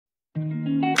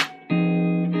Hello,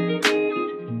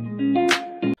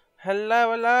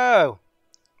 hello.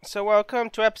 So welcome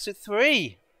to episode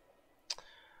 3,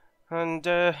 and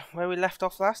where we left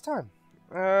off last time.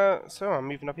 So I'm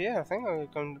moving up here. I think I'm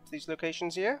going to these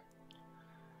locations here.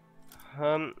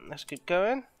 Let's keep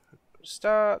going.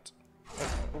 Start.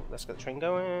 Oh, let's get the train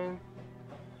going.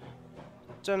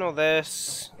 Done all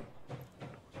this.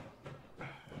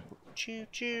 Choo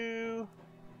choo.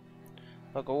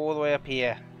 I'll go all the way up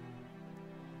here.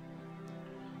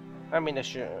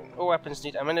 Ammunition. All weapons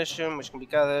need ammunition, which can be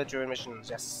gathered during missions.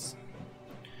 Yes.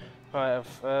 I have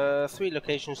 3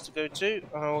 locations to go to.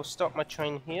 I will stop my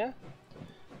train here.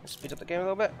 Let's speed up the game a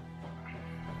little bit.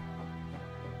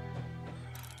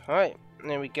 Alright,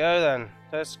 there we go then.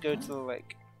 Let's go to the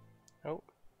lake. Oh.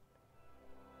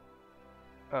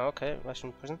 Oh, okay,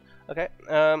 Russian prison. Okay,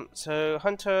 so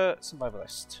Hunter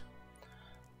Survivalist.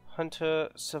 Hunter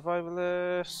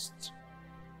Survivalist.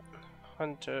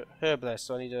 Hunter Herbalist,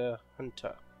 so I need a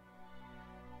hunter.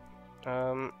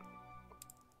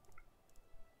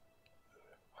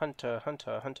 Hunter.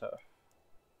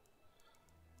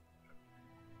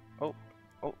 Oh,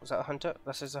 is that a hunter?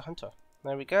 This is a hunter.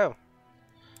 There we go.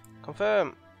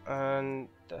 Confirm. And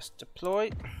let's deploy.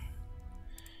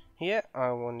 Here, I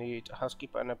will need a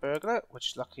housekeeper and a burglar,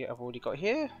 which luckily I've already got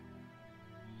here.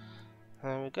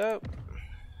 There we go.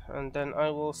 And then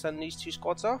I will send these 2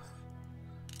 squads off.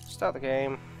 Start the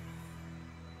game.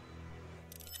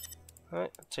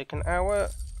 Alright, take an hour.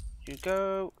 You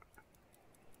go.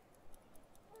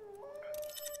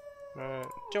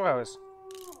 2 hours.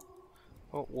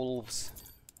 Oh, wolves.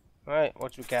 Alright,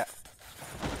 what do we get?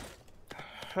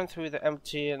 Run through the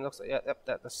empty and looks like, yep,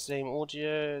 that's the same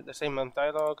audio, the same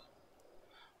dialogue.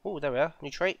 Oh, there we are.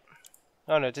 New trait.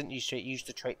 Oh no, didn't use trait. Used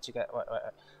the trait to get right.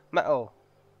 Metal,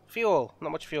 fuel.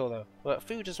 Not much fuel though, but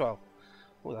food as well.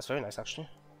 Oh, that's very nice actually.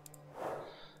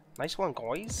 Nice one,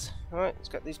 guys. All right, let's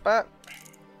get these back.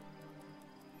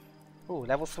 Oh,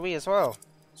 level 3 as well.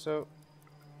 So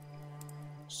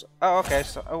oh, okay.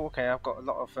 Okay. I've got a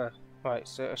lot of. Right,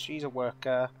 so she's a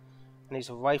worker, and he's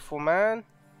a rifleman.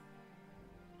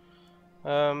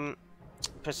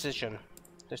 Precision.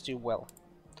 Let's do well.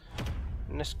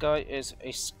 And this guy is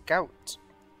a scout.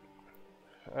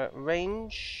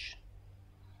 Range.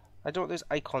 I don't know what those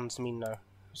icons mean though.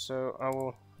 So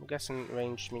I'm guessing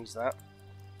range means that.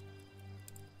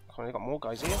 Oh, they got more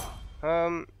guys here.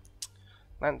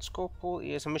 Lance Corporal,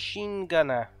 he is a machine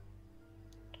gunner.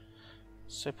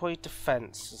 So probably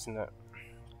defense, isn't it?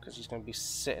 Because he's going to be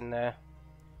sitting there.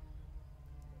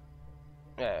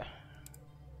 Yeah.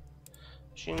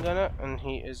 Machine gunner, and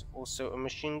he is also a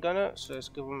machine gunner, so let's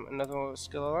give him another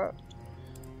skill of that.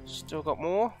 Still got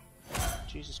more.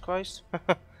 Jesus Christ.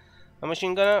 A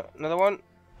machine gunner, another one.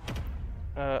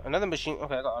 Another machine.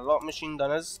 Okay, I got a lot of machine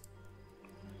gunners.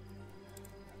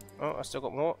 Oh, I still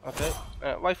got more. Okay.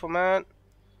 Rifleman.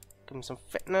 Give him some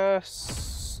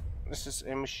fitness. This is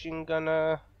a machine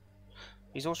gunner.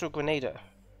 He's also a grenader.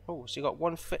 Oh, so you got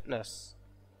 1 fitness.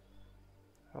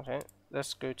 Okay,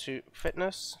 let's go to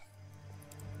fitness.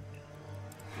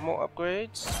 More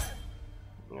upgrades.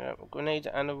 Yeah, a grenade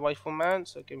and a rifleman,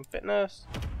 so give him fitness.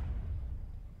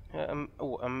 Yeah,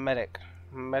 oh, a medic.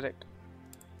 Medic.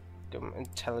 Give him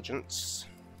intelligence.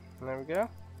 There we go.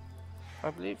 I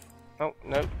believe. Oh,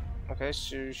 no. Okay,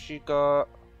 so she got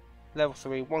level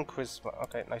 3, 1 charisma.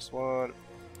 Okay, nice one.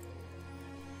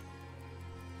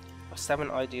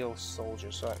 7 ideal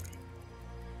soldiers, right.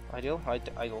 Ideal?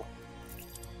 Idle.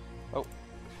 Oh.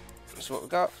 That's what we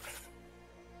got.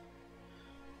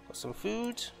 Got some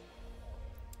food.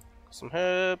 Got some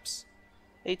herbs.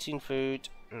 18 food.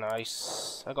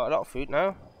 Nice. I got a lot of food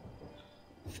now.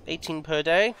 18 per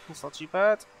day. That's not too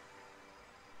bad.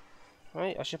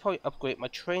 Right, I should probably upgrade my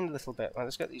train a little bit. Right,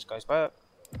 let's get these guys back.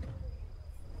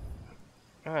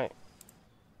 Alright.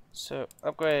 So,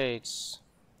 upgrades.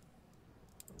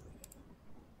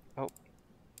 Oh.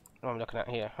 What am I looking at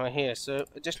here? Right here. So,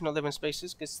 additional living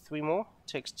spaces gets 3 more.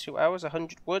 Takes 2 hours,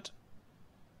 100 wood.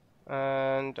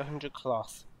 And 100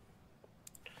 cloth.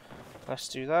 Let's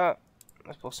do that.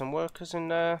 Let's put some workers in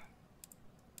there.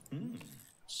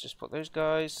 Let's just put those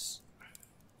guys.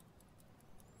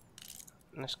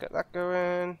 Let's get that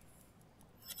going.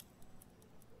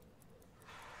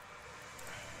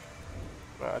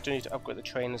 Right, I do need to upgrade the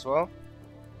train as well.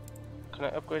 Can I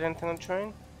upgrade anything on the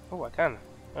train? Oh, I can.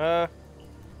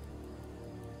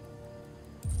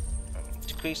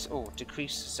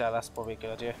 Decrease cell, that's probably a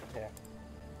good idea. Yeah.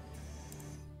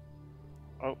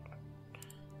 Oh.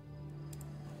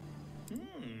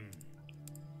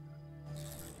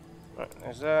 Right,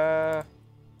 there's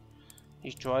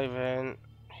he's driving.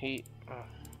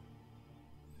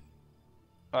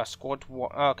 Squad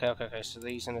one. Oh, okay. So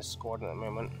these in a squad at the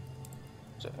moment.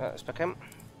 So let's pick him.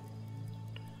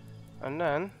 And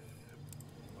then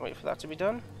wait for that to be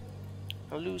done.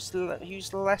 I'll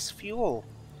use less fuel.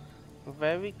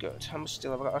 Very good. How much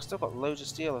steel have I got? I've still got loads of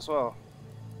steel as well.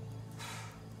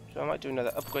 So I might do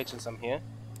another upgrade since I'm here.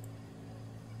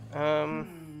 Right,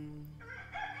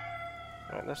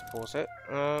 let's pause it.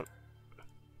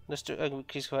 Let's do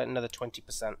increase for another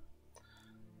 20%.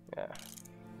 Yeah.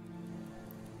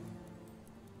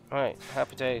 Alright,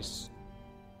 happy days.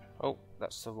 Oh,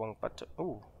 that's the wrong button.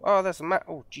 Oh, that's a map.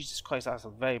 Oh, Jesus Christ, that's a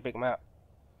very big map.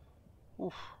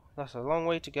 Oof, that's a long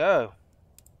way to go.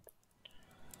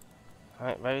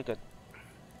 Alright, very good.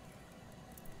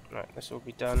 Right, this will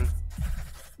be done.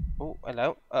 Oh,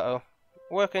 hello. Uh-oh.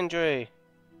 Work injury.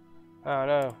 Oh,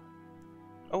 no.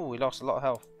 Oh, we lost a lot of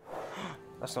health.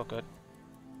 That's not good.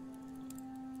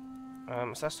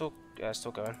 Is that still... Yeah, it's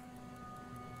still going.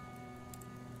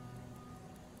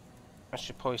 I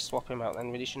should probably swap him out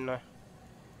then, really, shouldn't I?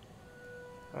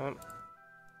 Oh,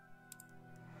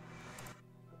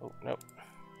 no.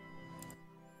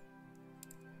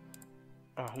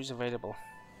 Oh, who's available?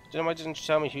 Why didn't you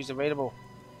tell me who's available?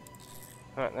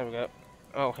 Alright, there we go.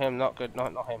 Oh, him, not good.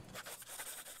 Not him.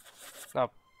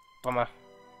 No, bummer.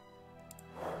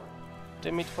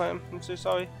 Didn't mean to play him. I'm so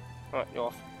sorry. Alright, you're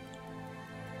off.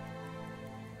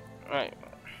 Right.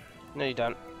 Nearly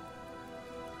done.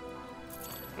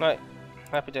 Right.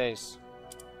 Happy days.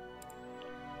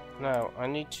 Now, I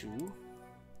need to...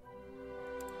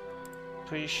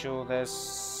 Pretty sure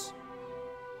there's...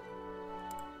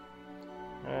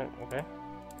 okay.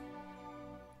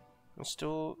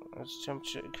 Install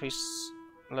temperature increase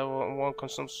level 1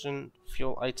 consumption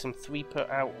fuel item 3 per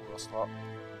hour slot.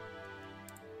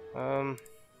 Oh,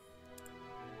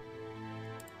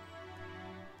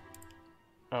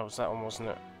 it was that one, wasn't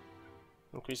it?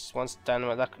 Increases one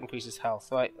stamina, that increases health.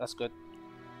 Right, that's good.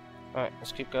 Right,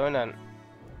 let's keep going then.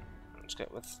 Let's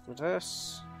get with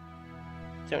this.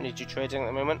 Don't need you trading at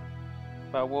the moment,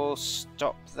 but we'll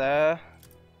stop there.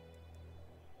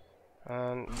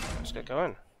 And let's get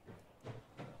going.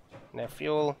 Now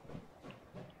fuel,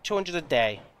 200 a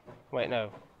day. Wait,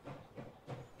 no.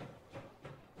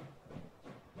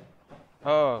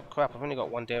 Oh crap! I've only got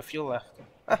 1 day of fuel left.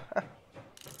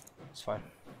 It's fine.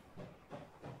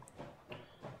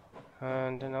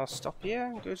 And then I'll stop here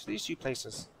and go to these two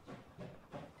places.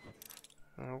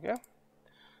 There we go.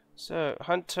 So,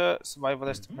 Hunter,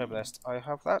 Survivalist, Herbalist. I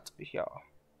have that here.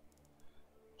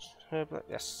 Herbalist,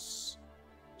 yes.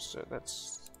 So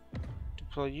let's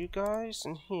deploy you guys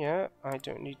in here. I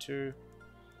don't need to.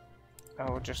 I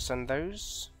will just send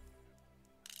those.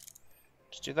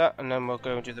 Just do that, and then we'll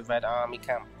go into the Red Army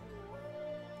camp.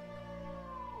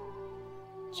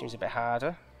 Seems a bit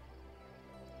harder.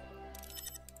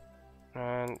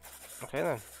 And okay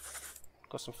then.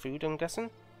 Got some food, I'm guessing.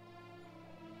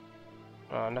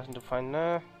 Oh, nothing to find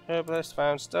there. Herbalist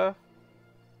found stuff.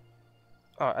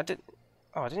 Oh, I didn't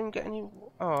even get any.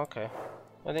 Oh, okay.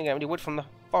 I didn't get any wood from the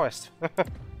forest.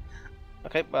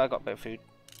 Okay, but I got a bit of food.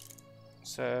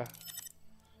 So,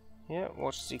 yeah,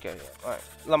 what does he get here? Right,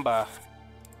 lumber.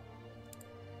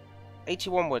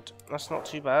 81 wood. That's not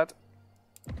too bad.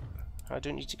 I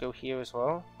don't need to go here as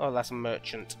well. Oh, that's a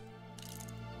merchant.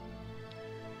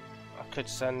 I could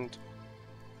send.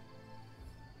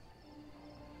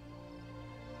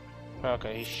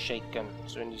 Okay, he's shaken,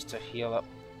 so he needs to heal up.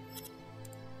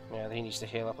 Yeah, he needs to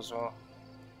heal up as well.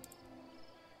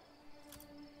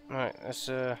 Right, let's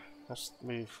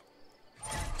move.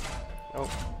 Oh,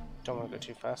 don't want to go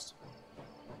too fast.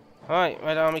 Alright,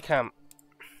 Red Army camp.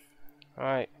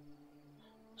 Alright.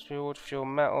 Reward fuel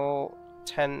metal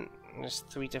 10. There's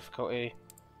 3 difficulty.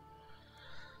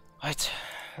 Right,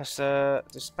 let's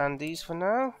disband these for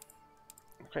now.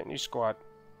 Create new squad.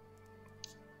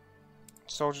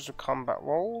 Soldiers with combat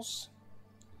roles.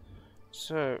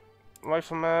 So,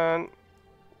 rifleman,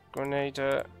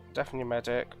 grenadier, definitely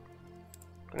medic.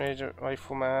 Grenadier,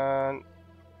 rifleman.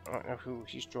 I don't know who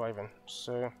he's driving,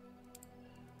 so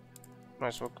might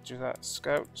as well do that.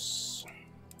 Scouts,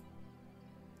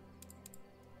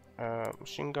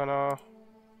 machine gunner.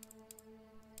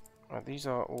 Right, these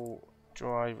are all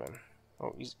driving.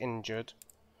 Oh, he's injured,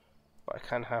 but I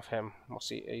can have him. We'll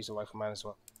see. He's a rifleman as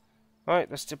well. Right,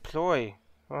 let's deploy.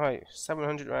 Right,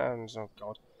 700 rounds. Oh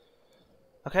god.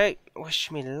 Okay,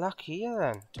 wish me luck here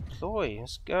then. Deploy.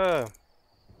 Let's go.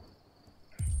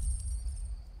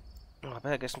 Oh, I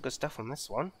better get some good stuff on this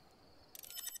one.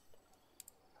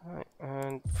 Right,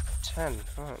 and 10.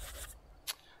 Right.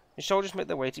 The soldiers make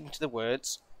their way deep into the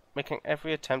woods, making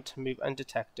every attempt to move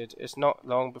undetected. It's not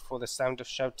long before the sound of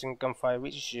shouting and gunfire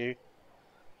reaches you.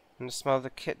 And the smell of the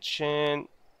kitchen.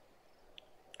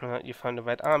 You found a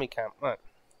Red Army camp. Right.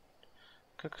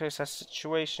 Quickly assess the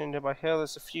situation. Nearby hill,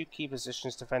 there's a few key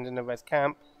positions defending the Red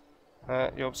camp.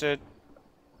 You observed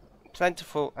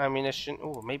plentiful ammunition.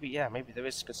 Oh, maybe there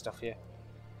is good stuff here.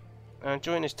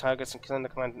 Joining his targets and killing the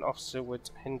commanding officer would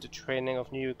hinder training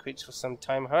of new recruits for some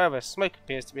time. However, smoke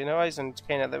appears to be on the horizon,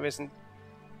 indicating that there isn't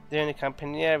the only camp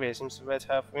in the area. Seems the Red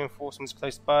have reinforcements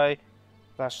close by.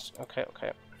 Flash. Okay.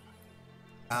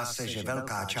 Zdá se, že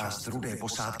velká část rudé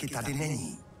posádky tady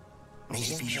není.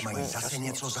 Nejspíš mají zase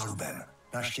něco za lubem.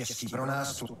 Naštěstí pro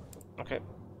nás tu... Okay.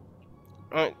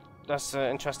 Alright, that's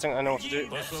interesting. I know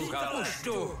what to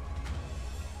do.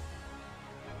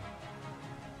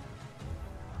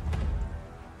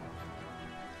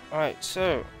 Alright,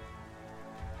 so...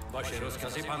 Vaše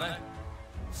rozkazy, pane?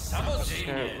 Let's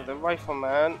go with the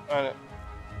rifleman.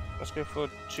 Let's go for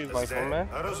 2 riflemen.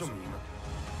 Rozumím.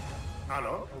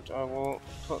 Ano. And I will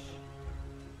put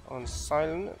on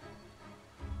silent.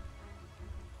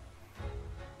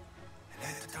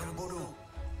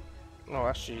 No,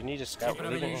 actually, you need a scout,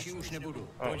 really, don't you?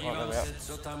 Oh, there we are.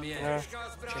 No,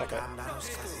 Čekám na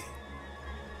rozkazy.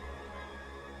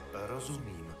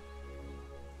 Rozumím.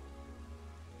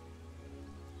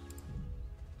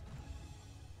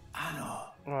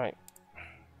 Ano. Right.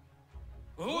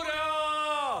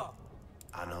 Hurá!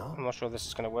 Ano. I'm not sure this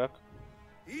is going to work.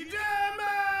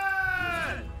 Jdeme!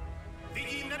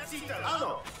 Vidím nepřítel.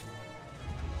 Ano.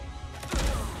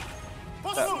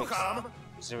 Poslouchám.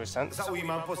 0 sense.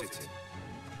 Zaujímám pozici.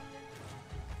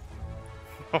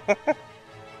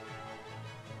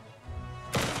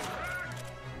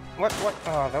 What?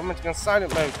 Oh, they're meant to be on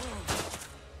silent mode.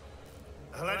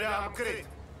 Hledám kryt.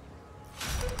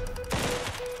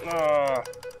 Oh.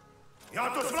 Já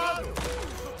to zvládnu.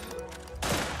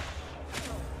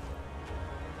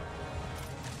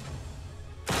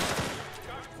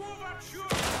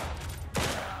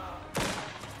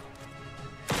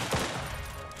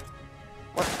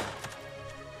 What?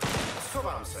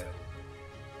 Schovám se.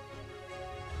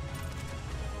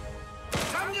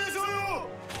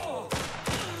 Zaměřuju!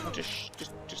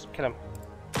 Just kill him.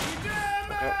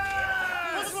 Jdeme!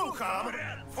 Poslouchám.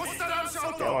 Postarám se o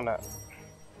Get to. on that.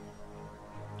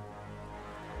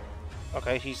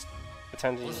 Okay, he's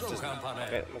pretending he's just...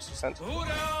 Okay, that makes sense.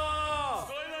 Hurá!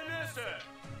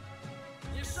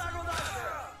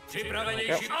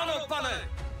 Připravenější, ano, pane!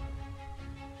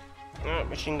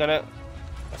 Machine gunner.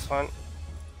 That's fine.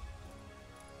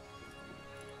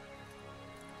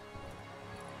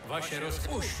 Vaše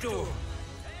rozkazy. Už tu!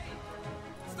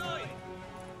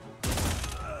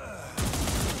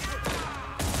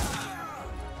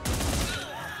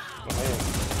 Okay.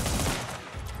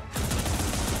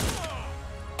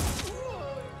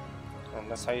 And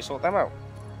that's how you sort them out.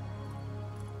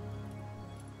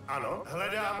 Ano,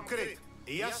 hledám kryt.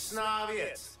 Jasná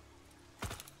věc.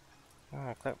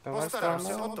 Click the Postarám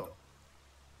rifle se o now. to.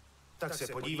 Tak se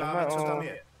podíváme, co tam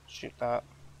je. Shoot that.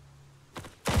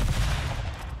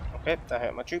 Okay, that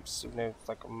hit my troops, even though it's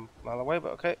like a mile away,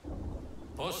 but okay.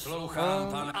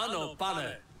 Poslouchám, pane. Ano,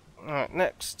 pane. Alright,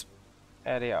 next.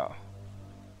 Area.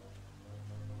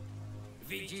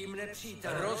 Vidím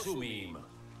nepřítel. Rozumím.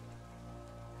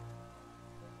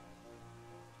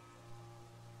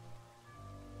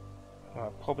 I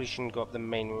probably shouldn't go up the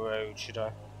main road, should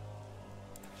I?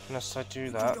 Unless I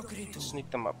do that, sneak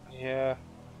them up here.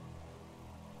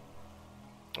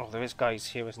 Oh, there is guys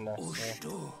here, isn't there? Už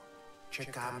tu.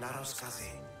 Čekám na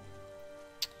rozkazy.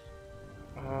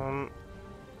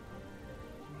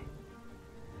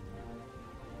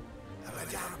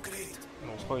 Hledám kryt.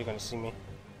 Oh, he's probably going to see me.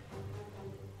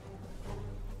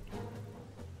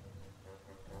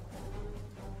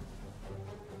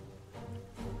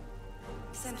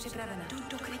 Jsem připravena. Jdu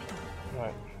do krytu.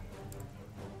 Right.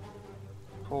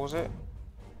 Pause it.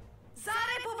 Za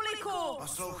republiku!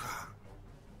 Poslouchám.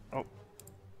 Oh.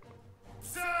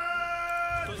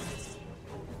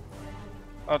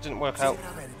 Oh, it didn't work out.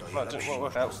 No, it didn't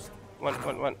work out.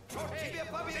 Went.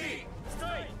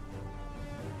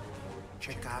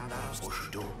 Čekám na rozkazy. Už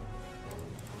jdu.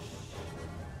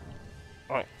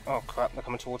 Right. Oh crap, they're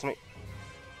coming towards me.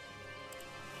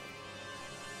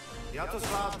 Já to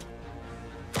zvládnu.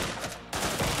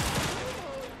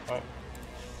 Right.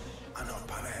 Ano,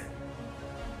 pane.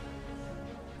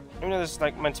 Even though this is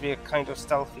like meant to be a kind of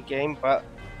stealthy game, but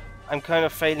I'm kind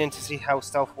of failing to see how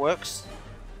stealth works.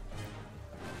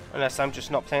 Unless I'm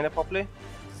just not playing it properly.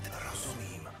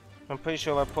 Rozumím. I'm pretty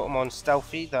sure I put them on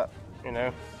stealthy that, you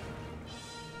know.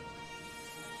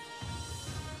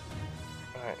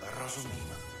 Alright,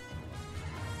 Rozumím.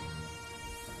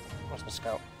 where's my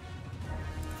scout?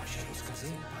 Vaše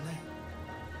rozkazy, pane?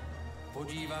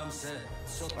 Podívám se,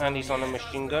 co tam And he's on a je.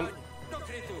 machine gun. Do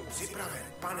krytu. Připraven,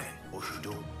 pane. Už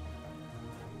jdu.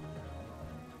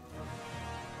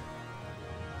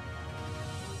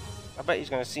 I bet he's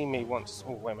going to see me once.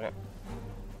 Oh, wait a minute.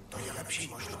 To je lepší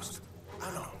možnost.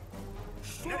 Ano.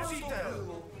 Nepřítel.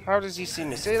 How does he see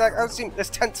me? See, like, I see there's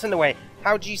tents in the way.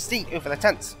 How do you see over the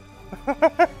tents?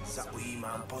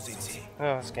 Zaujímám pozici.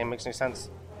 Oh, this game makes no sense.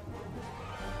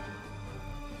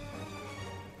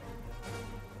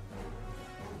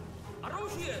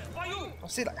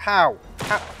 See, like, how?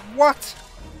 How? What?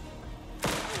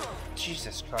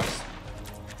 Jesus Christ.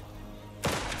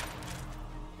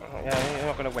 Oh, yeah, you're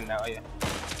not going to win now, are you?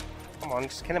 Come on,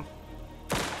 just kill him.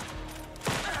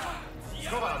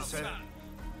 Schovám se.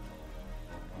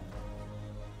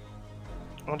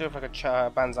 I wonder if I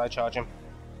could banzai charge him.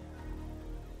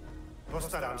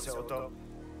 Postarám se o to.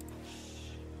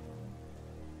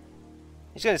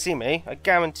 He's going to see me. I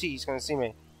guarantee he's going to see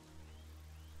me.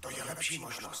 To je lepší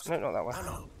možnost. No, not that way.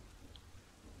 Ano.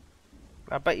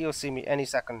 I bet you'll see me any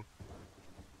second.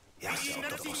 Já se o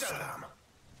to postarám.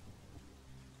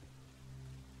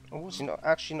 Oh, is he not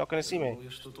actually not going to see me?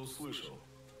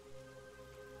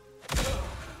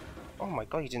 Oh my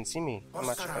god, he didn't see me. I'm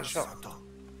actually quite Postarám se shocked. o to.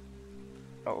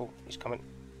 Oh, he's coming.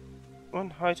 Run,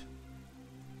 hide.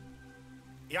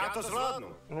 Já to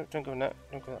zvládnu. No, don't go in there.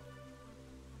 Don't go there.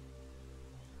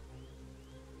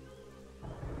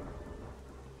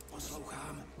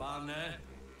 Poslouchám. Pane,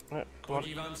 No, come on.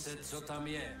 podívám se, co tam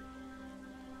je.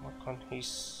 Come on,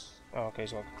 he's... Oh, okay,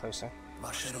 he's got closer.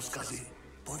 Vaše rozkazy.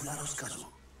 Podle rozkazu.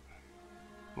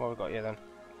 What have we got here then?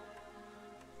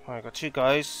 Oh, we got two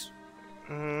guys.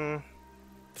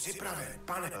 Připraven,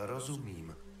 pane.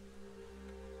 Rozumím.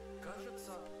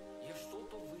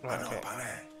 Right, Ano, okay.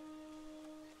 pane.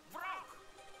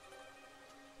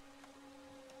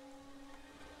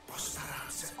 Postarám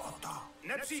se o to.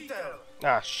 Nepřítel.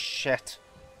 Ah, shit.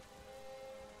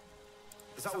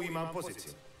 Zaujímám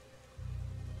pozici.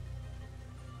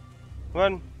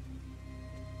 Run.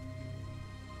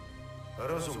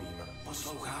 Rozumím.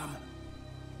 Poslouchám.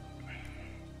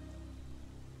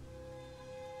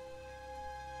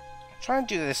 Try and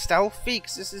do this stealthy,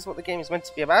 because this is what the game is meant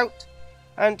to be about.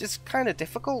 And it's kind of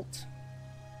difficult.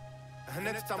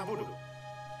 Hned tam budu.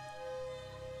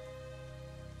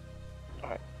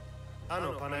 Alright.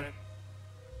 Ano, pane.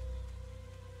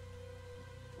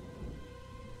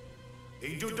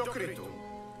 Jdu do krytu.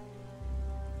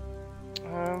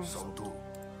 Jsou tu.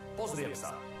 Pozriem se.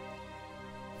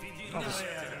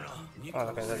 Oh,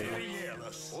 okay, there you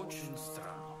go. Очень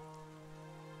странно.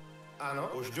 Ano,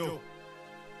 už jdu.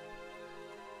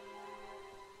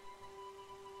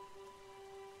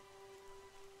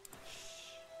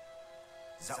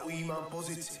 Zaujímám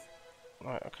pozici.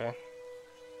 Right, okay.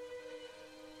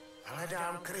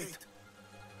 Hledám kryt.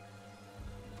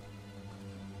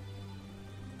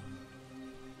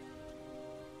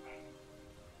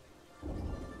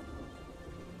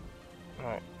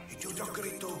 Right. Jdu do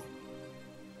krytu.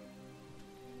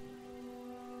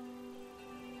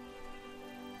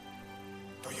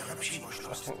 To je lepší I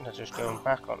možnost. think they're just going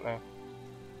back, aren't they?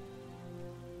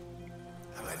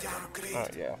 Hledám kryt.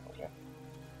 Oh, yeah, okay.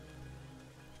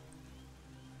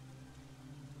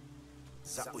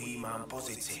 Zaujímám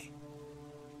pozici.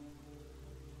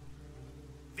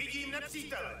 Vidím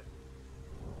nepřítele.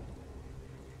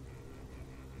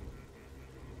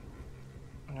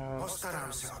 No,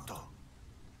 Postarám se o to.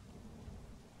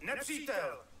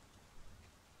 Nepřítel.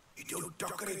 Jdu do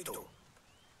krytu.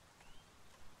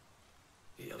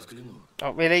 Já vzhlednu.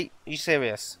 oh, really? Are you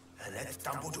serious? Hned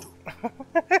tam budu.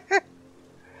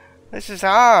 This is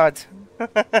hard.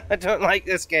 I don't like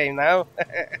this game now.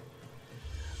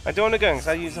 I don't want to go because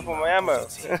I use up all my ammo.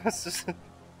 It's just...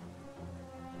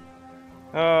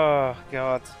 Oh,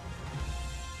 God.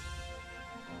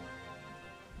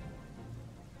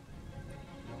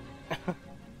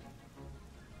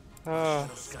 Oh,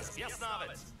 Rozkaz. Jasná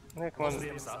věc. yeah, come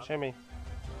on, show me.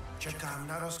 Čekám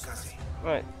na rozkazy.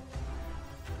 Right.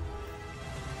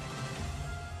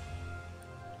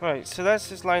 Right, so that's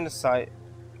his line of sight.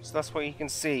 So that's what he can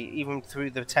see, even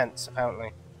through the tents,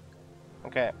 apparently.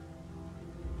 Okay.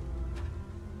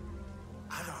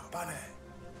 Ano, pane.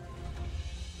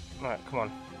 Right, come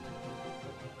on.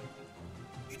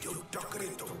 Jdu do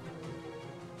krytu.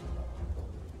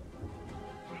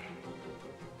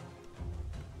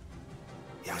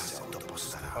 Já se o to I'm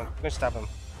postarám. gonna stab him.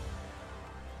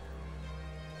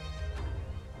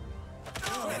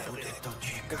 Nebude to Go,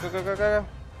 čekat. go, go, go, go, go.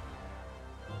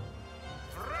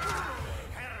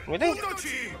 Really?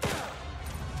 Útočím!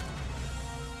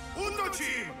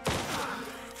 Útočím!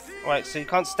 Right, so you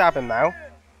can't stab him now.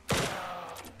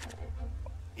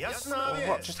 Jasná Oh, věc.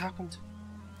 what just happened?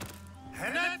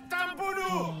 Hned tam budu.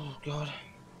 Oh god.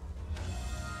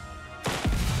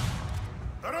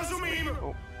 Rozumím.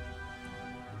 Oh.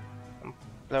 I'm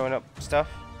blowing up stuff.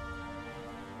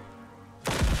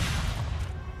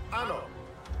 Ano.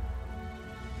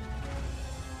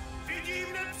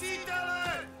 Vidím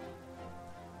nepřítele.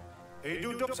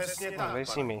 Jdu to přesně Oh, tak. they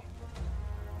see me.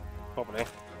 Probably.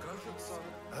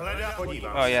 Hledá,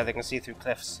 podívám. Oh yeah, they can see through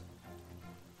cliffs.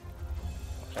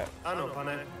 Okay. Ano,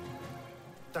 pane.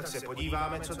 Tak se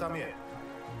podíváme, co tam je.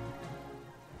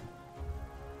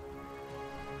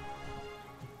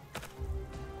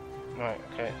 Right,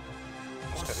 okay.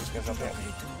 Let's get these guys up here.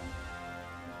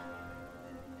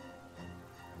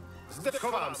 Zde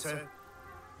chovám se.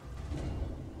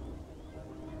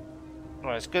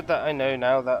 Right, it's good that I know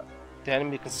now that the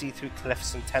enemy can see through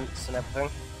cliffs and tents and everything.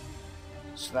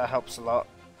 So that helps a lot.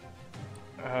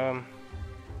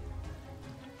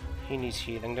 He needs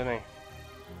healing, doesn't he?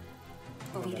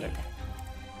 Povídejte.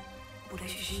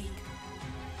 Budeš žít.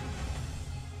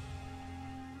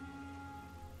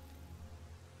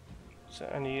 Is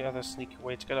there any other sneaky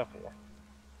way to get up here?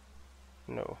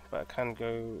 No, but I can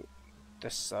go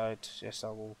this side. Yes, I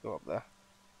will go up there.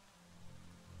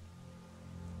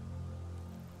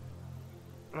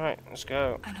 Right, let's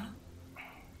go. Ano.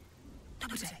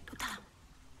 Dobře, jdu tam.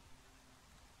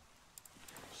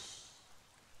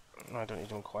 No, I don't need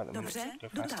them quite a minute. Dobře, Go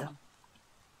jdu faster. tam.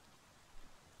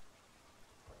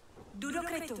 Jdu do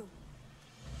krytu.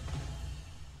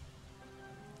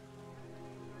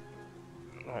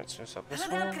 Right, so it's up this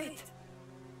Hledám way. kryt.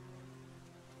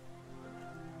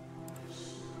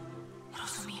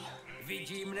 Rozumím.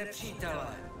 Vidím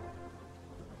nepřítele.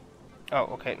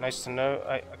 Oh, okay, nice to know.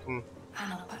 I can.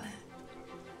 Ano, pane.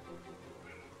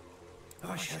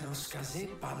 Vaše rozkazy,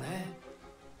 pane?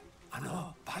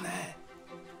 Ano, pane.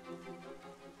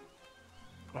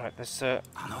 Right, there's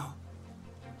Ano.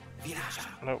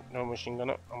 Vyrážám. no machine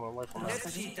gunner. I'm away from that.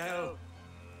 Nepřítel.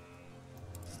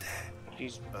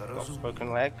 He's got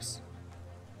broken legs.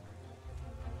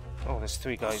 Oh, there's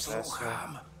three guys there. So.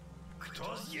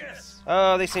 Kdo zděs?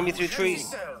 Oh, they see me through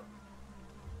trees.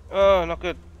 Oh, not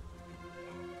good.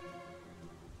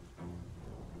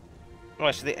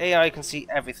 Right, so the AI can see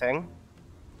everything.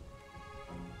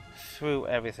 Through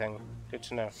everything. Good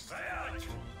to know.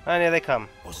 And here they come.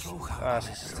 Poslouchám. Ah,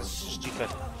 this is stupid.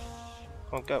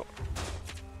 Come on, go.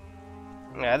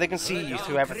 Yeah, they can see you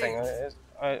through everything.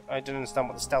 I didn't understand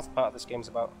what the stealth part of this game's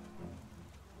about,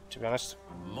 to be honest.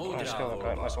 Right, let's kill that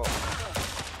guy. Nice one.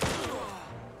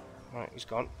 Right, he's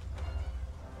gone.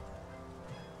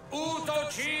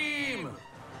 Útočím!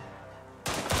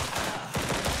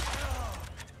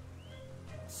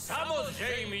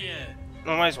 Samozřejmě!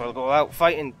 I might as well go out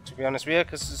fighting, to be honest with you,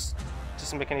 because it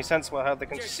doesn't make any sense how they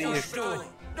can see you. Už jdu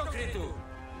do krytu.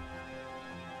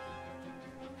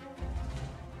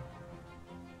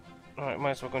 Alright,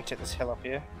 might as well go and take this hill up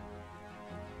here.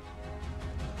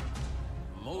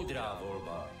 Moudrá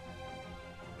volba.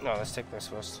 No, let's take this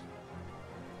first.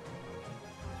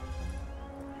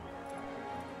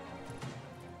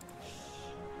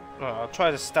 No, I'll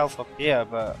try to stealth up here,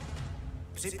 but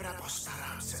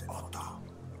Postarám se o to.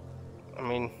 I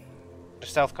mean, the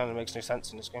stealth kind of makes no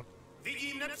sense in this game.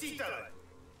 Vidím nepřítele.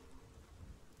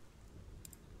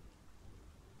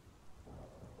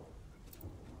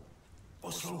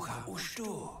 Poslouchám, už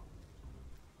jdu.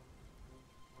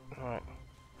 Alright.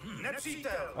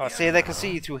 Nepřítel. Oh, see, they can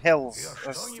see you through hills.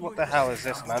 What the hell is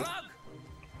this, man?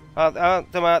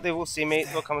 Don't matter, they will see me.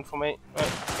 They're coming for me.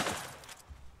 Right.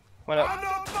 Why not?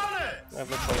 Ano, pane. I have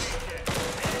no choice.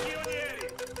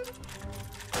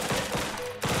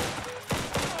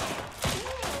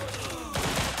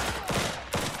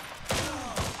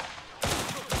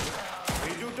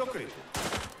 Jdu do krytu.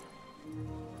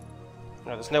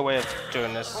 No, there's no way of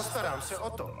doing this Postarám se o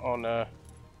to. on.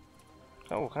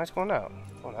 Oh, can I just go on out?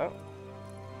 Go on out.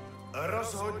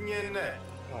 Rozhodně ne.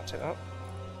 I'll take that.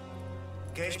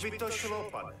 Kéž by to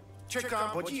šlo, pane.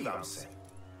 Čekám, podívám se.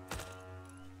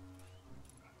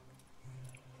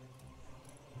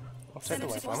 I'll take the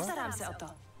weapon. Postarám se o to.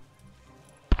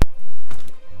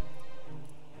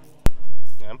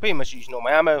 Yeah, I'm pretty much using all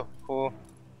my ammo for.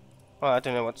 Well, I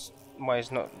don't know why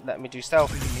it's not letting me do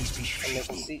stealth.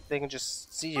 And they can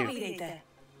just see you. Povídejte.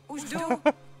 Už jdu.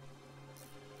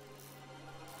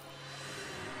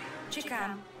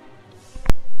 Čekám.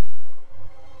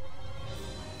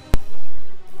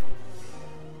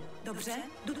 Dobře,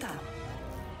 jdu tam.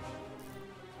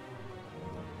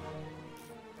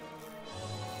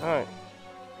 Alright.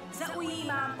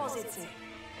 Zaujímám pozici.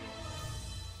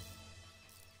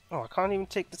 Oh, I can't even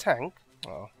take the tank?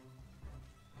 Oh.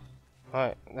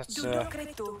 Right, Jdu do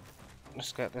krytu.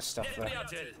 let's get this stuff there.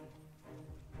 Nepřátel.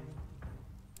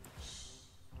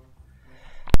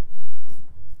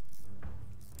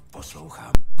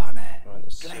 Poslouchám, pane. Right,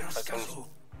 let's see Dle if I can. rozkazu.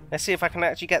 Let's see if I can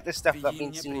actually get this stuff that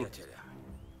Vidím been seen. nepřátele.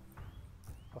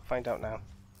 I'll find out now.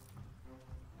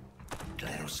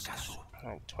 Dle rozkazu.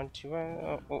 Right,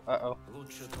 21. Oh, uh-oh.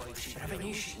 Lучше tvoji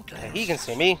Připravenější dle Okay, he can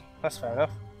see me. That's fair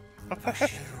enough.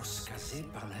 Vaše rozkazy,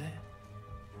 pane.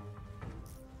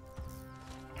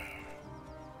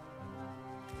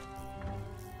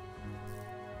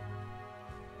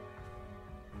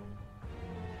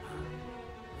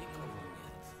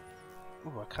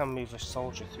 Ooh, I can move a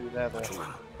soldier through there though.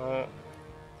 Počúvam.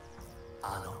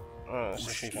 Áno, Let's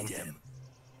už shoot him. idem.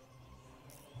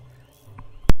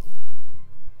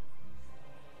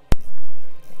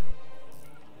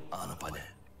 Áno, pane.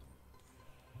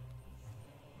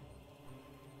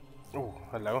 Oh,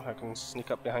 hello. I can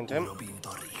sneak up behind him. Urobím to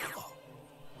rýchlo.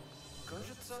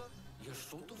 Кажется, я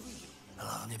что-то видел.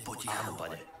 Hlavne potichu. Áno,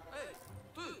 pane. Эй,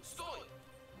 ты, стой!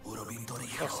 Urobím to Oh,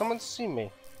 rýchlo. someone's seen me.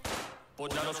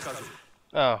 Podle rozkazu.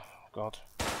 Oh, God.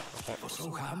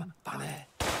 Poslouchám, pane.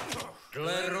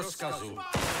 Dle rozkazu.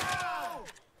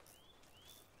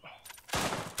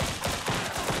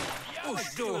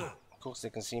 Už jdu. Of course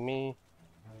they can see me.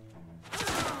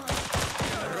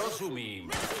 Rozumím.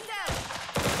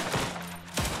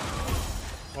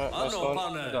 Right, nice Ano, one.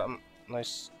 pane. We got him.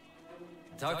 Nice.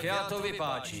 Tak já to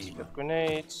vypáčím. Got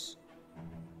grenades.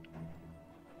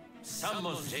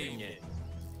 Samozřejmě.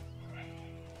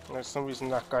 There's some reason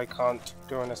that guy can't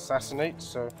go and assassinate,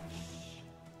 so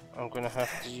I'm gonna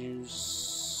have to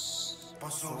use the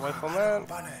Poslouchám, rifleman.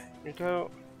 pane. Here we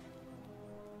go.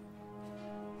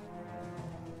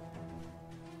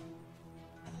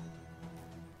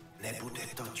 Nebude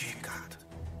to čekat.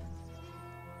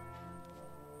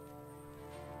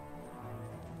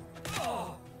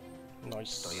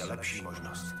 Nice. To je lepší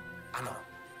možnost. Ano.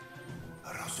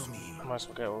 Rozumím. I might as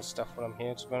well get all the stuff while I'm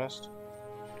here, to be honest.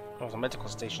 There's a medical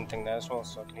station thing there as well,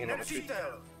 so I can heal up the tree.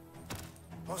 Nepřítel!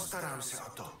 Postarám se o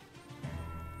to.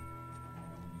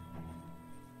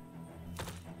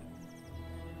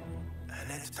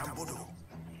 Hned tam budu.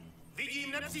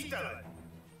 Vidím nepřítele.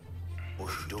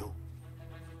 Už jdu.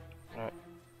 Right.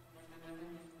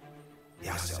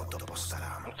 Já se o to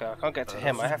postarám. Okay, I can't get to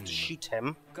him. I have to shoot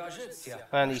him, Кажется,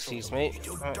 and he sees me.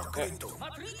 Jdu Right, do okay. klidu.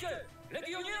 смотрите,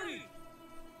 легионеры!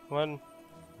 One.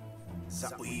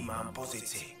 Zaujímám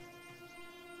pozici.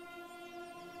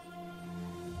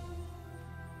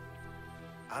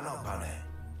 Ano, pane.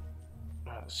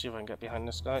 Right, let's see if I can get behind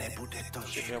this guy. Nebude to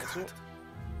Should be able to. čekat.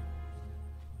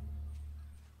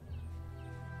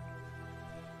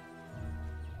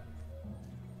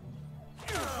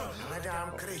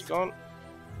 Hledám He's kryt. gone.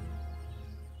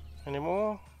 Any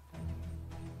more?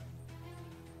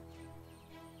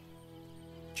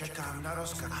 Čekám na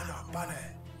rozkaz. Ano,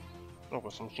 pane. Oh,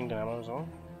 got some machine gun ammo as well.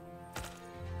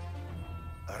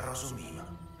 Rozumím.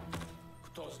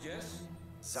 Кто здесь?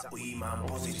 Zaujímám He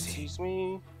pozici. sees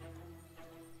me.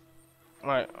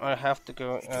 Right, I have to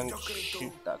go and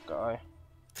shoot that guy.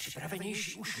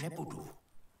 Připravenější už nebudu.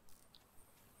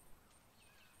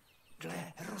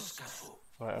 Dle rozkazu.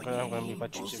 Right, I'm gonna move my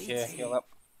troops here, heal up.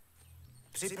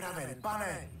 Připraven,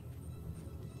 pane.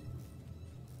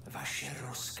 Vaše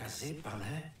rozkazy,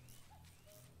 pane?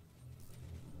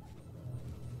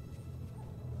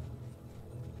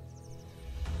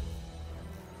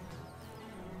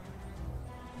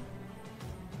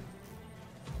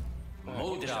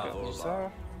 Moudrá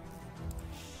volba.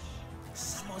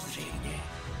 Samozřejmě.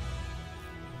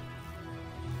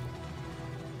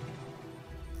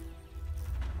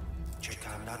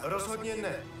 Čekám na... Rozhodně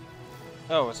ne.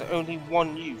 Oh, is it only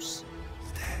one use?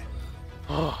 Zde.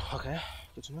 Oh, okay.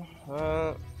 Good to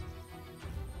know.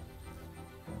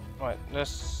 Right,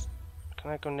 let's...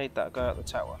 Can I grenade that guy at the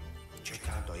tower?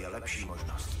 Čekám, to je lepší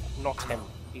možnost. Not him.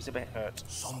 He's a bit hurt.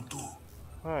 Som tu.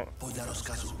 Right. Podle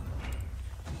rozkazu.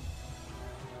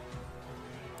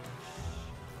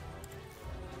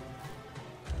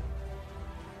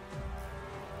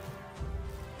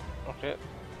 Okay.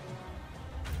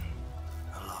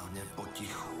 Hlavně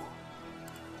potichu.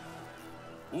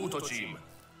 Útočím.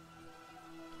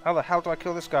 How the hell do I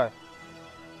kill this guy?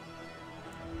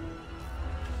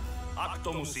 A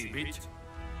to musí být.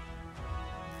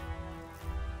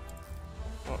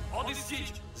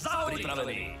 Odjistit, zahodit.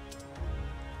 Připravený.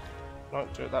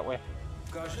 Right, do it that way.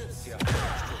 Кажется,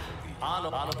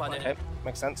 ano, pane. Okay,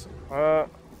 makes sense.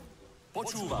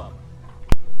 Počúvam.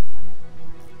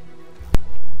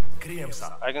 Kryjem se.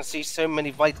 I can see so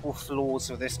many vital flaws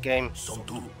with this game. Som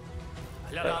tu.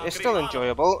 But it's still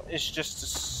enjoyable. It's just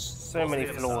so many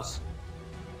flaws.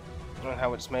 and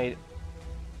how it's made.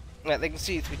 Yeah, they can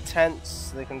see you through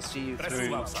tents, they can see you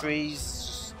through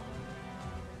trees.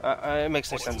 It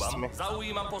makes no sense to me.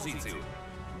 Zaujímam pozíciu.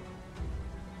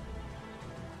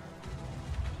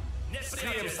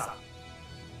 Skryjem sa.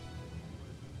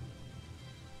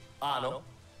 Áno.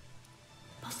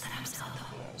 Postarám se o to.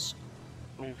 Let's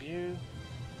review.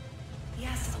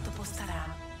 Já se o to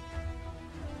postarám.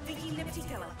 Vidím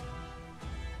nepřítele.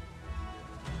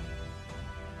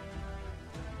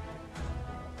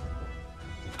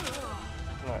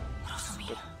 Right.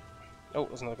 Rozumím. Oh,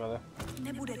 there's another guy there.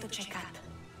 Nebude to čekat.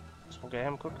 So we'll get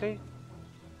him quickly.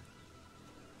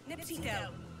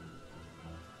 Nepřítel.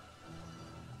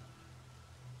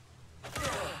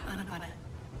 Ano, pane.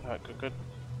 Alright, good, good.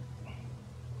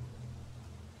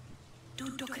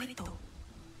 Jdu do krytu.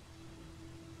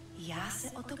 Já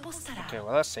se o to postarám. Okay,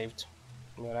 well that's saved.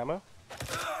 More ammo.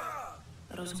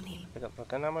 Rozumím. Pick up the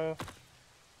gun ammo.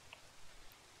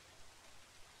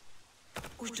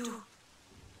 Už jdu.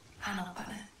 Ano,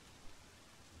 pane.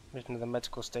 Written to the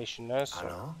medical station there, so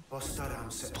Ano,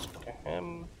 postarám se o to. get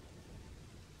him.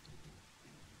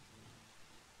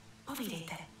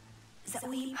 Povídejte.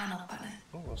 Zaujím. Ano, pane.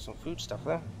 Oh, there's some food stuff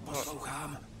there.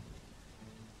 Poslouchám.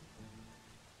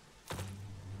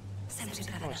 Jsem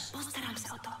připravena. Postarám se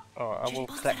o to. Oh, I will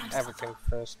collect everything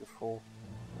first before.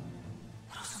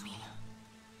 Rozumím.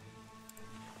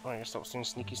 Oh, I guess that was doing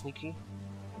sneaky sneaky.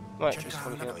 Right, just Čekám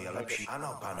over na to, here. je lepší.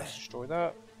 Ano, pane. Let's destroy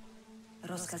that.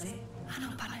 Rozkazy?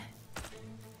 Ano, pane.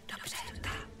 Dobře, jdu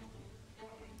tam.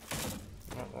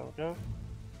 Right, there we go.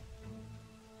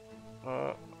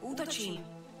 Útočím.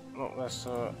 Oh, let's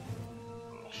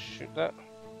shoot that.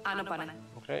 Ano, pane.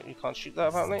 Okay, you can't shoot that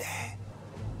apparently.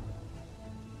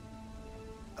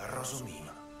 Rozumím.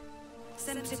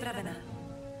 Jsem připravena.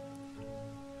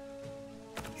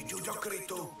 Jdu do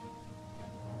krytu.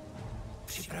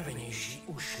 Připravenější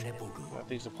už nebudu. Right,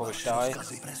 these will probably Vaše die.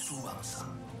 rozkazy presůvám se.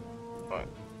 Right,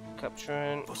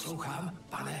 capturing. Poslouchám,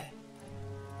 pane.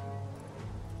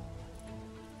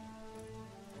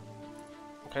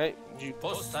 Okay, you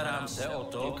Postarám se o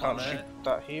to, can't pane. shoot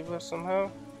that either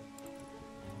somehow.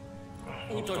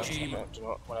 Útočím. Okay, do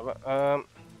not, whatever.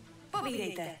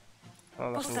 Povídejte.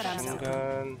 Oh, that's a Postarám se machine o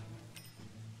to. gun.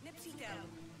 Nepřítel.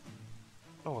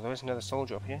 Oh, there is another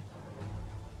soldier up here.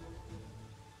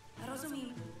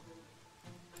 Rozumím.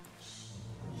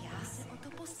 Já se o to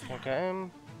postarám. Okay,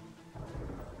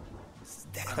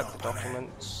 get him. Ano, Cut the pane.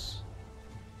 documents.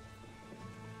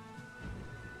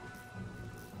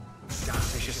 Zdá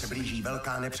se, že se blíží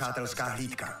velká nepřátelská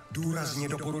hlídka. Důrazně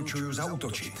doporučuju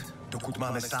zaútočit, dokud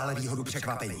máme stále výhodu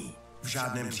překvapení. V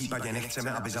žádném případě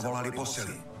nechceme, aby zavolali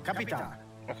posily. Kapitán,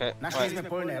 Okay, našli right. jsme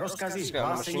polné rozkazy, Let's go,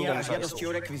 hlásení machine a gun žádosti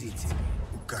o rekvizici.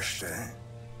 Ukažte.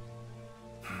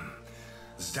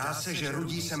 Zdá se, že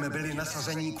rudí sem byli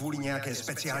nasazení kvůli nějaké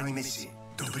speciální misi.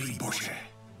 Dobrý bože.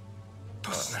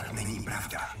 To snad není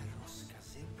pravda.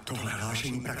 Tohle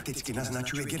hlášení prakticky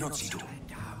naznačuje genocidu.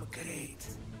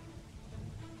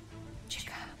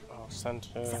 Čekám. I'll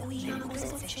send her. Zaujímám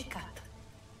pozici. Čekat.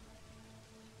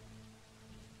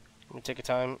 Let me take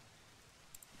your time.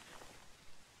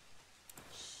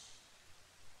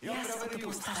 Já se o to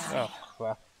postarám. Oh,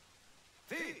 crap.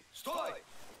 Ty, stoj!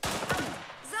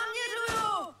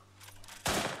 Zaměřuju!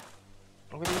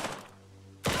 Really?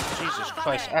 Jesus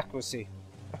Christ, accuracy.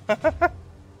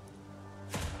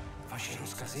 Vaše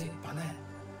rozkazy, pane?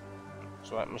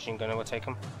 So right, machine gunner will take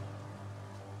him.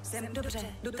 Jsem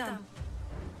dobře, jdu tam.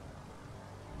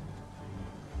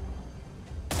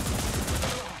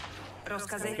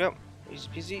 Rozkazy? There we go. Easy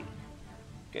peasy.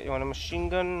 Get you on a machine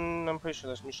gun. I'm pretty sure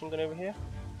there's a machine gun over here.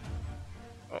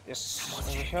 Right, yes,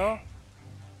 over here.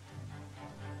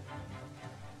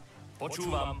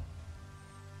 Počúvam.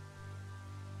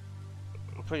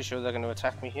 I'm pretty sure they're going to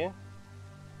attack me here.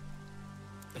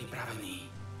 Připravený.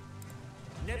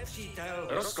 Nepřítel.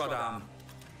 Rozkladám.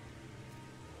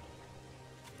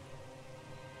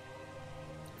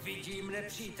 Vidím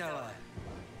nepřítele.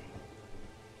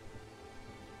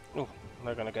 Ooh,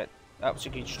 they're going to get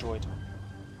absolutely destroyed.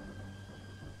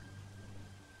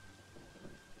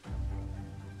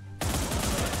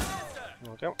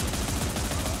 There we go.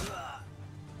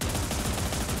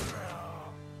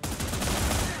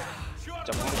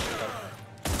 Double machine gun.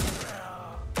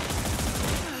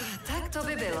 Tak to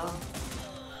by bylo.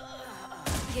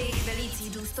 Jejich velící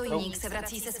důstojník se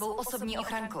vrací se svou osobní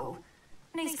ochrankou.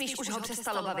 Nejspíš už ho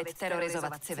přestalo bavit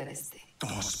terorizovat civilisty.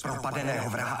 Toho zpropadeného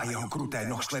vraha a jeho kruté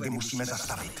nohsledy musíme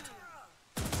zastavit.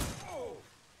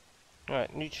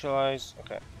 Alright, neutralize.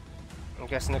 Okay. I'm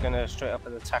guessing they're going to straight up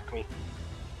and attack me.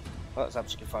 Well, that's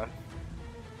absolutely fine.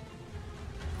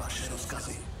 Vaše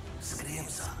rozkazy. Skryjem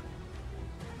se.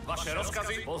 Vaše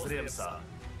rozkazy? Pozriem sa.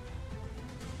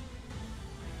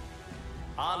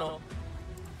 Áno.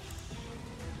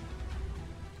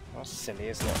 That's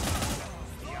silly, isn't it?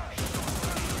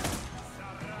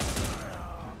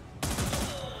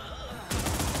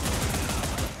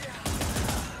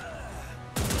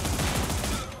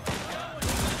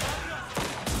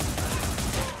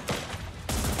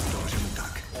 Dobře mu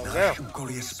tak. Náš úkol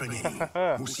je splněný.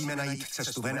 Musíme najít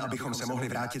cestu ven, abychom se mohli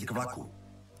vrátit k vlaku.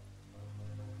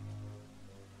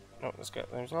 No, let's get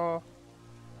those off.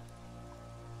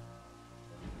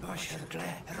 Vaše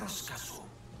dle rozkazu.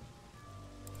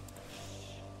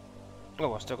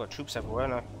 Oh, I still got troops everywhere,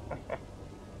 no.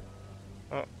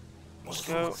 Right, let's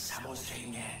go.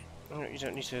 Samozřejmě. You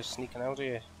don't need to sneak out, do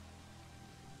you?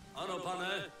 Ano,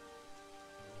 pane.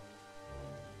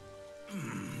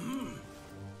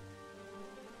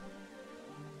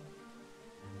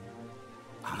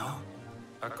 Áno.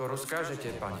 Ako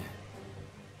rozkážete, pane.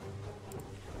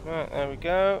 Right, there we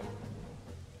go.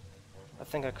 I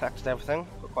think I collected everything.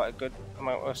 Got quite a good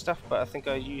amount of stuff, but I think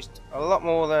I used a lot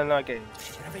more than I gave.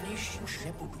 Připravenější už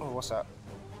nebudu. Oh, what's that?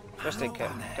 First aid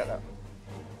kit. Get that.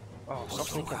 Oh, stop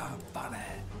sneaking. Poslouchám,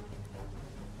 pane.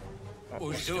 Right,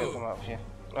 Už let's jdu. get them out of here.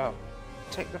 Oh,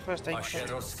 take the first aid Vaše kit.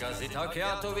 rozkazy, tak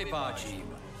já to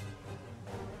vypáčím.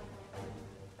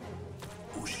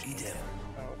 Už idem.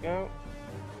 There we go.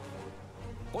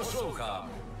 Poslouchám.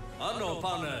 Ano,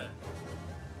 pane.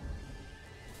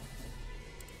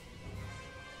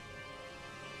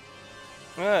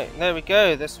 Right, there we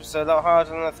go. This was a lot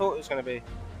harder than I thought it was going to be.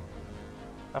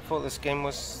 I thought this game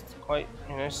was quite,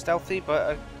 you know, stealthy,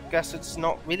 but I guess it's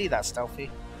not really that stealthy.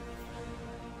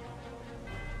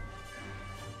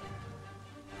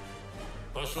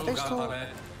 Poslouchám, still- pane.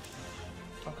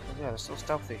 Oh, yeah, they're still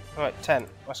stealthy. Alright, 10.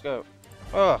 Let's go.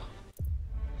 Oh.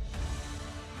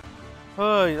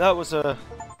 Oh, that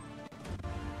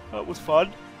was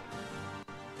fun.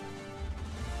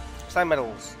 Slime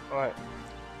medals. Alright.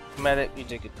 Medic, you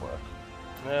did good work.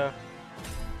 Yeah.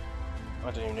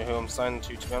 I don't even know who I'm signing to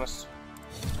be honest.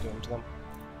 Let's go into them.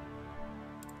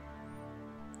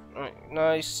 Alright,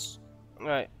 nice.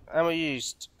 Right, ammo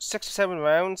used 67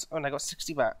 rounds, oh, and I got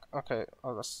 60 back. Okay,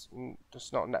 oh, that's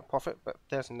not net profit, but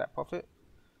there's a net profit.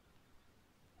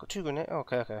 Got 2 grenades. Oh,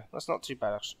 okay, that's not too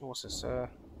bad actually. What's this? Oh,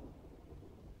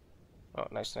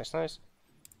 nice.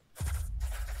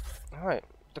 Alright,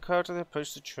 the car to the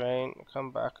approach the train.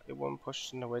 Come back. It won't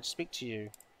push in the way to speak to you.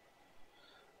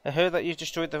 I heard that you've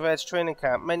destroyed the Reds training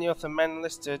camp. Many of the men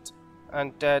listed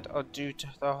and dead are due to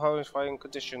the horrifying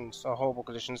conditions, or horrible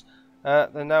conditions.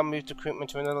 They now moved recruitment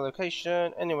to another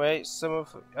location. Anyway, some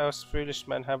of us foolish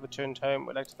men have returned home.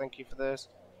 We'd like to thank you for this.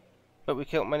 But we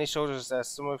killed many soldiers there.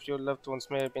 Some of your loved ones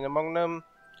may have been among them.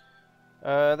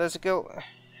 There's a guilt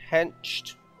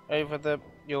henched over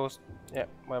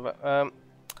whatever.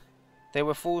 They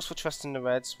were fools for trusting the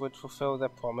Reds would fulfill their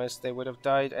promise. They would have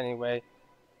died anyway,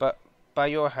 but by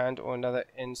your hand or another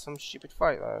in some stupid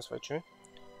fight. That's very true.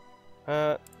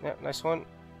 Yeah, nice one.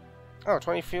 Oh,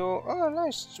 20 fuel. Oh,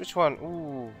 nice. Which one?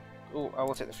 Ooh, I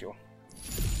will take the fuel.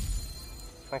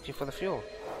 Thank you for the fuel.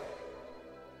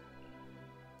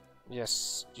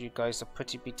 Yes, you guys are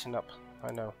pretty beaten up.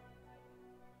 I know.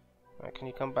 Right, can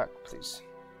you come back, please?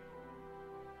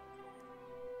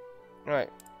 Right,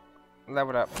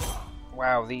 level up.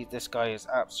 Wow, this guy is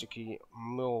absolutely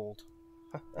mauled.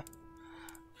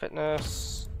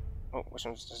 Fitness. Oh, which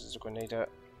one's this? Is a grenadier.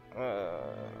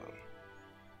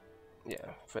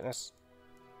 Yeah, fitness.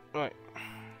 Right.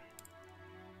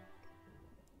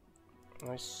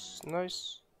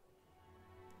 Nice.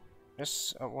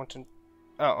 Yes, I want to.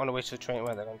 Oh, on the way to the train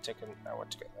where they're going to take an hour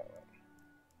to get there.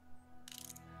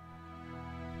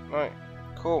 Right,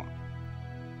 cool.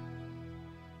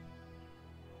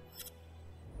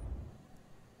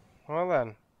 Well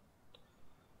then,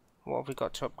 what have we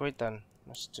got to upgrade then?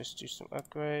 Let's just do some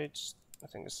upgrades. I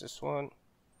think it's this one.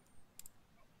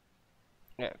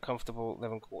 Yeah, comfortable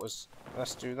living quarters.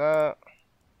 Let's do that.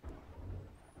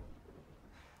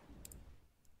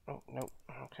 Oh, no.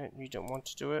 Okay, you don't want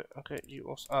to do it. Okay, you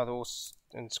also. Ah, they're all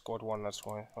in squad 1, that's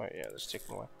why. Alright, yeah, let's take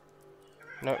them away.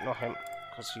 No, not him,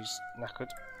 because he's knackered.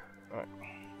 Alright.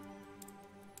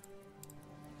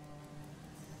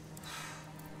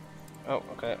 Oh,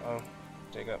 okay,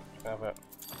 there you go. You can have it.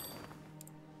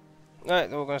 Alright,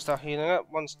 then we're going to start healing up.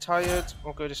 One's tired,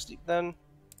 we'll go to sleep then.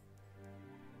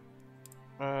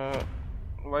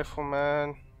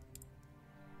 Rifleman.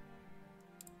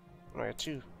 Oh, yeah,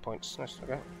 2 points. Nice,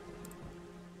 okay.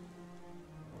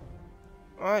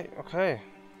 Right, okay.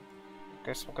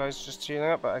 Guess my guy's just healing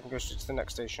up, but I can go straight to the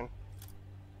next station.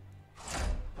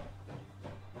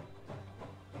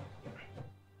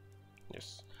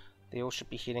 Yes. They all should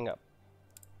be healing up.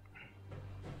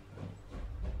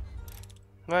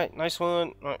 Right, nice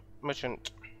one. Right,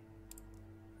 merchant.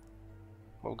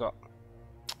 What we got?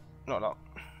 Not a lot.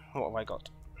 What have I got?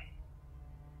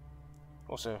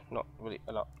 Also, not really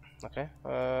a lot. Okay.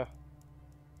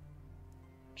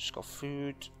 Just got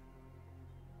food.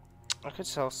 I could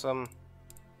sell some.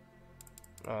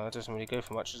 Oh, that doesn't really go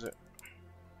for much, does it?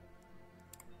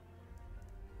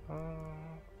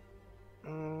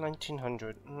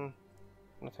 1900.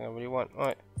 Nothing I really want.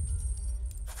 Right.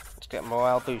 Let's get a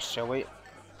morale boost, shall we?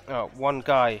 Oh, one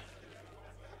guy.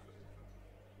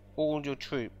 All your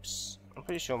troops. I'm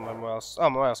pretty sure my morale's... Oh,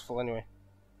 morale's full anyway.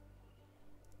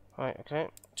 Right, okay.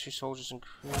 2 soldiers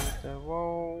improve their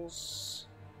rolls.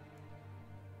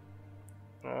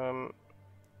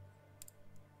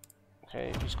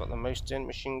 Okay, he's got the most in.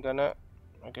 Machine gunner.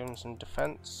 I'll give him some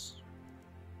defense.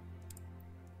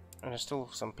 And there's still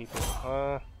some people.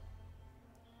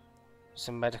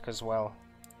 Some medic as well.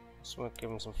 So we'll give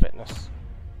him some fitness.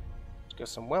 Let's get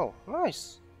some will.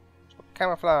 Nice!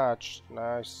 Camouflage.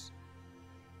 Nice.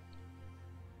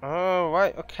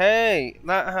 Alright, okay.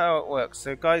 That's how it works.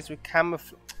 So guys with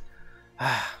camouflage.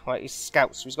 Right, he's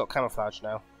scouts, so he's got camouflage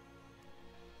now.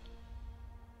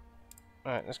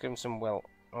 Alright, let's give him some will.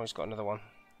 Oh, he's got another one.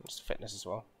 Just fitness as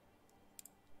well.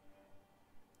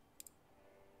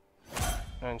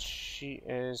 And she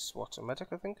is, what, a medic,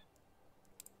 I think?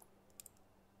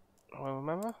 Do I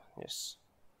remember? Yes.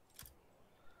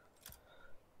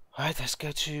 Alright, let's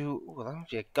go to... Oh, that would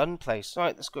be a gun place.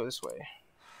 Alright, let's go this way.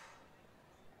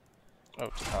 Oh,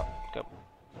 to that. Go.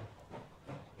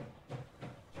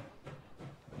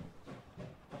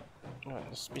 Alright,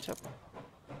 let's speed up.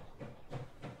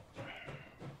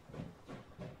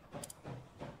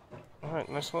 Alright,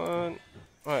 nice one.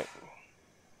 Right.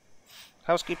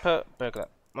 Housekeeper, burglar.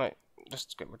 Right,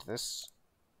 just get rid of this.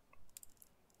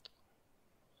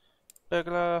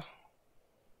 Burglar.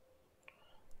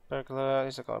 Burglar. At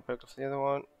least I got a burglar for the other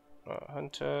one.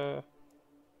 Hunter.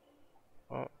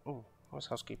 Ooh, where's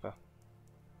housekeeper?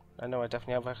 I know I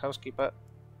definitely have a housekeeper.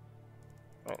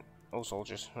 Right, all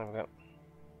soldiers. There we go.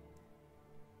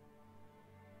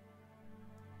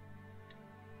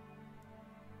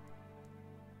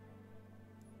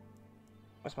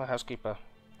 Where's my housekeeper?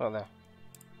 Oh, there.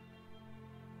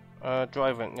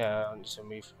 Driving. Yeah, I need to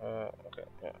move. Okay,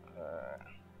 yeah.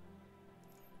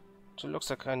 So it looks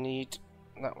like I need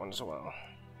that one as well.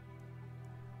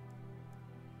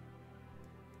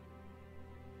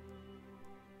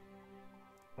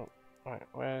 Oh, right,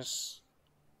 where's...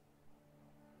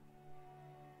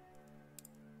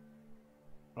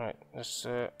 Right, let's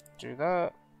do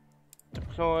that.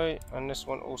 Deploy, and this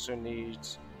one also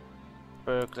needs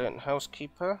burglar and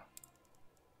housekeeper.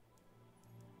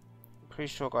 Pretty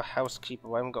sure I got housekeeper,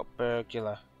 but I haven't got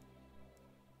burglar.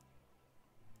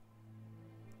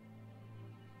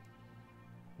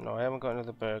 No, I haven't got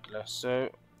another burglar, so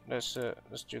let's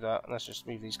do that. Let's just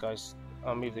move these guys.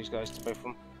 I'll move these guys to both of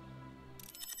them.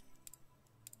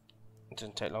 It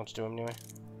doesn't take long to do them anyway.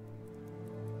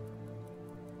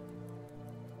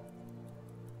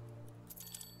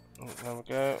 There we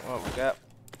go. What we got?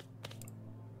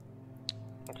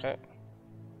 Okay.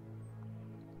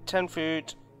 10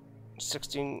 food,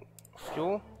 16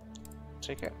 fuel.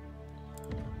 Take it.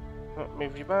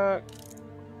 Move you back.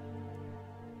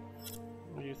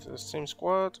 Move you to the same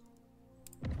squad.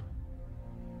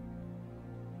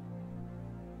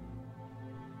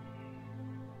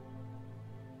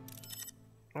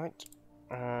 Right.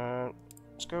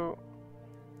 Let's go.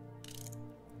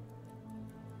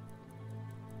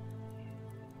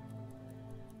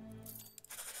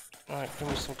 Alright, give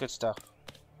me some good stuff.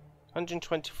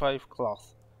 125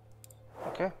 cloth.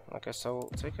 Okay, I guess I'll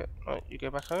take it. Alright, you go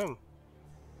back home.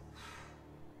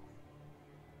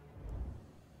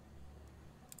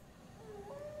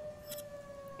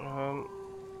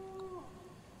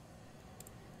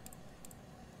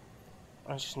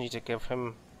 I just need to give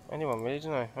him anyone really,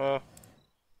 don't I?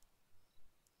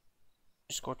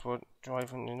 Squad one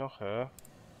driving, not her.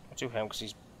 I'll do him because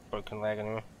he's broken leg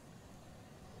anyway.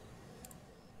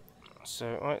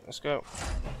 So, alright, let's go.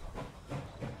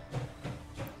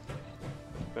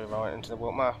 Bit of right into the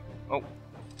water. Oh.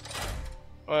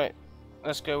 Alright,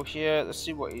 let's go here. Let's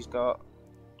see what he's got.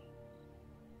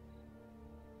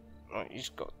 Alright, he's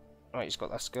got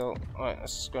that skill. Alright,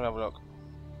 let's go and have a look.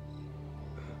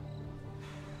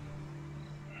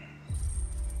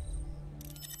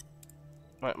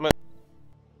 Right, lots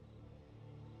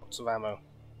of ammo.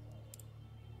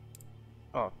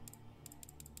 Oh.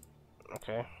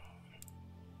 Okay.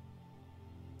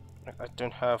 I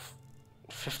don't have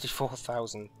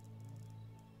 54,000.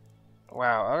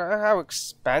 Wow, how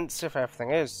expensive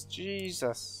everything is.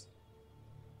 Jesus.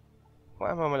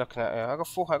 What am I looking at here? I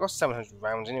got 700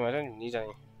 rounds anyway. I don't even need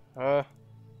any. Right,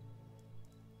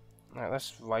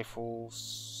 that's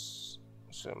rifles.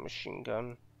 It's a machine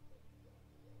gun.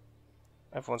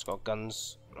 Everyone's got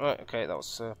guns. Right, okay, that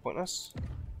was pointless.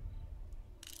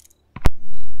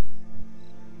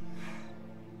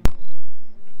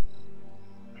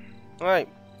 Right,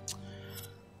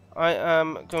 I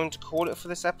am going to call it for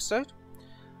this episode.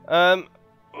 I'm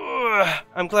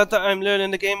glad that I'm learning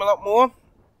the game a lot more.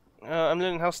 I'm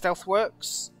learning how stealth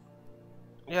works.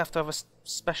 You have to have a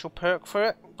special perk for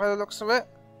it, by the looks of it.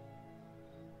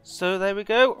 So there we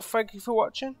go. Thank you for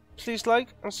watching. Please like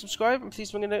and subscribe, and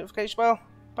please ring the notification bell.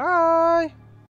 Bye!